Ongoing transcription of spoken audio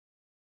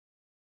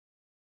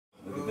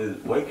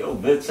Wake your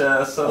bitch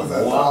ass up, boy.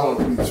 I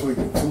don't be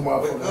tweaking too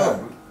motherfuckers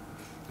up.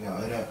 Y'all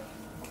hear that?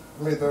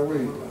 I made that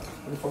weed.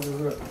 What the fuck is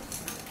that?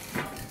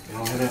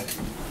 Y'all hear that?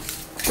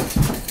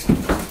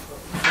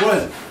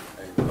 What?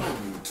 Hey, bro,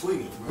 you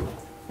tweaking, bro.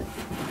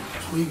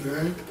 Tweak,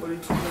 man. What are you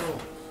tweaking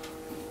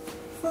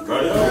on? Bro,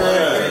 your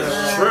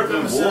ass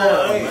tripping,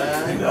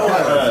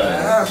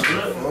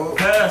 boy.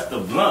 Pass the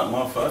blunt,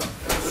 motherfucker.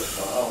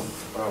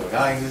 Bro,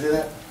 y'all ain't hear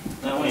that?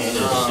 Man, we ain't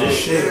hear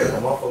shit.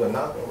 That motherfucker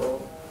knocking, bro.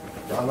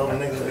 Y'all know the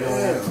niggas be on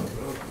there.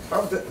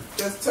 I'm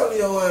just telling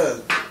your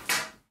ass.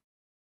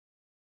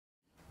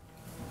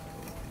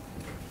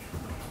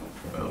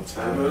 I'm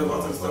tired of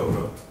about to stove,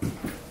 bro.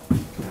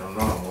 I don't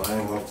know, boy. I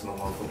ain't walked to no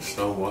motherfucking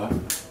stove, boy.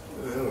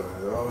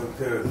 Yeah, all the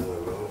parents,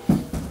 bro.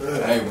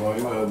 Hey, boy,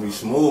 you gotta be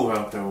smooth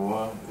out there,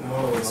 boy.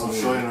 I'm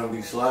sure you don't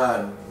be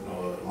sliding.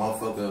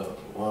 Motherfucker,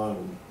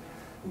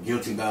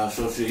 guilty by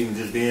so shit, even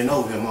just being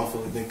over here.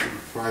 Motherfucker think you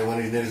probably one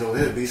of these niggas over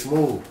here. Be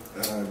smooth.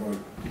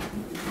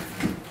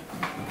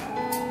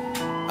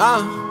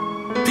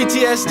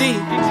 PTSD.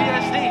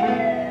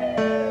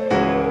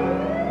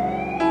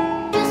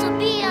 This'll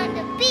be on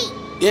the beat.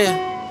 Yeah,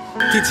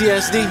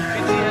 PTSD.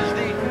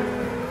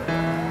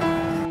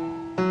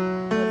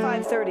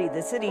 5:30,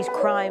 the city's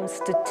crime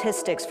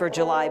statistics for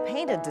July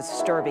paint a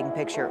disturbing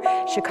picture.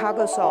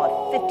 Chicago saw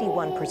a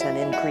 51%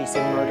 increase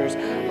in murders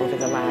over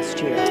the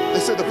last year. They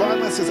said the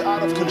violence is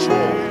out of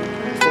control.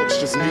 Folks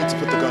just need to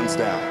put the guns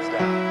down.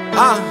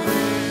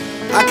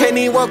 I can't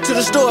even walk to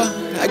the store.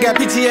 I got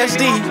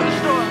PTSD.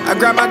 I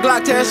grab my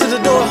Glock to answer the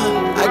door.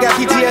 I got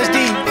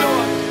PTSD.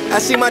 I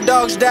see my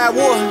dogs die at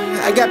war.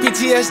 I got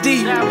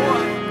PTSD.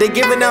 They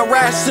giving out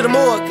rats to the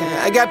morgue.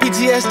 I got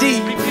PTSD.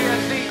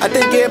 I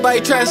think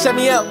everybody trying to set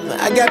me up.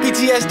 I got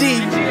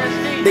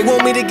PTSD. They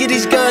want me to get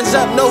these guns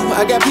up. No,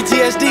 I got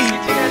PTSD.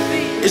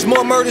 It's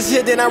more murders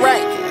here than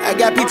Iraq. I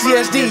got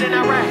PTSD.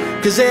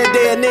 Cause every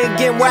day a nigga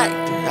getting whacked.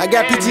 I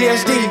got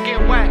PTSD.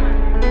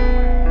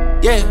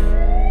 Yeah,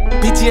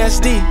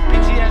 PTSD.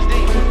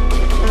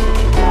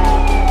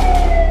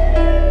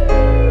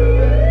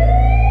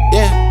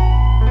 Yeah,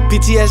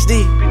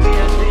 PTSD.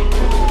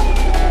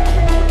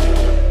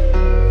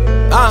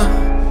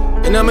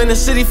 And I'm in a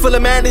city full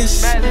of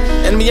madness.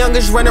 And the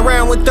youngest run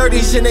around with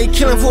 30s and they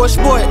killing for a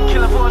sport.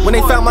 When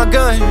they found my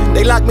gun,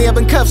 they locked me up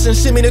in cuffs and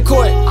sent me to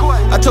court.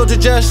 I told the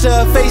judge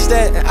to face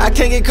that I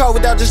can't get caught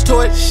without this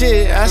torch.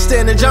 Shit, I stay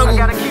in the jungle.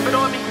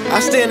 I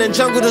stay in the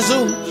jungle, the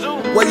zoo,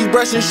 where you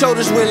brushing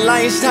shoulders with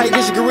lions,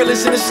 tigers,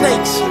 gorillas, and the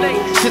snakes.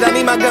 Shit, I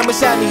need my gun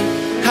beside me.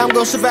 How I'm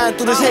gonna survive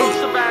through this hate?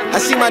 I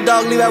see my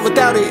dog leave out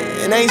without it,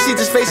 and I ain't seen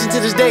his face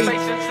until this day.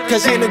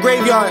 Cause he in the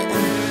graveyard.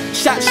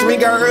 Shots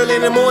ring out early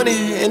in the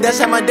morning, and that's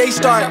how my day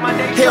start.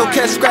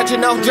 Hellcat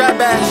scratching off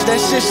dry-bys, that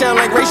shit sound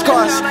like race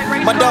cars.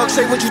 My dogs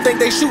say, what you think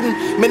they shooting?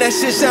 Man, that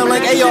shit sound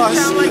like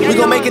ARs. We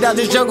gon' make it out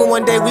this jungle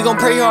one day, we gon'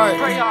 pray hard.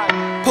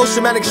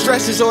 Post-traumatic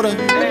stress disorder,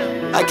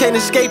 I can't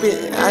escape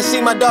it. I see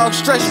my dog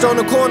stretched on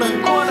the corner,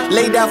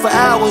 laid out for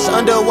hours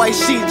under a white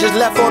sheet, just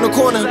left on the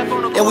corner.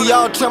 And we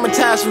all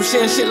traumatized from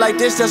seeing shit like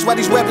this. That's why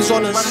these weapons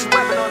on us.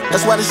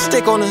 That's why the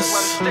stick on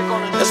us.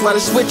 That's why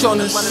the switch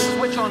on us.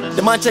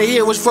 The Monte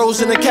here was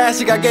frozen in the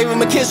casket, I gave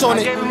him a kiss on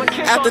it.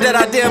 After that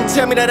I dare him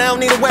tell me that I don't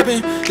need a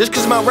weapon, just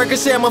cause my record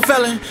say I'm a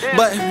felon.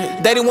 But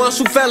they the ones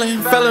who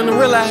failing to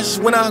realize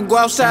when I go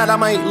outside I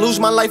might lose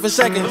my life in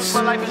seconds.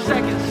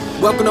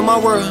 Welcome to my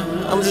world,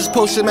 I'm just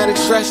post-traumatic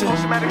stressing.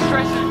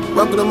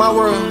 Welcome to my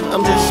world,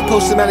 I'm just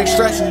post-traumatic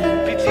stressing.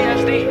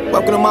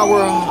 Welcome to my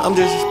world, I'm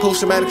just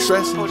post-traumatic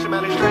stressing.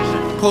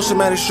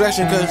 Post-traumatic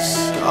stressing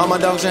cause all my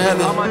dogs in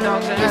heaven.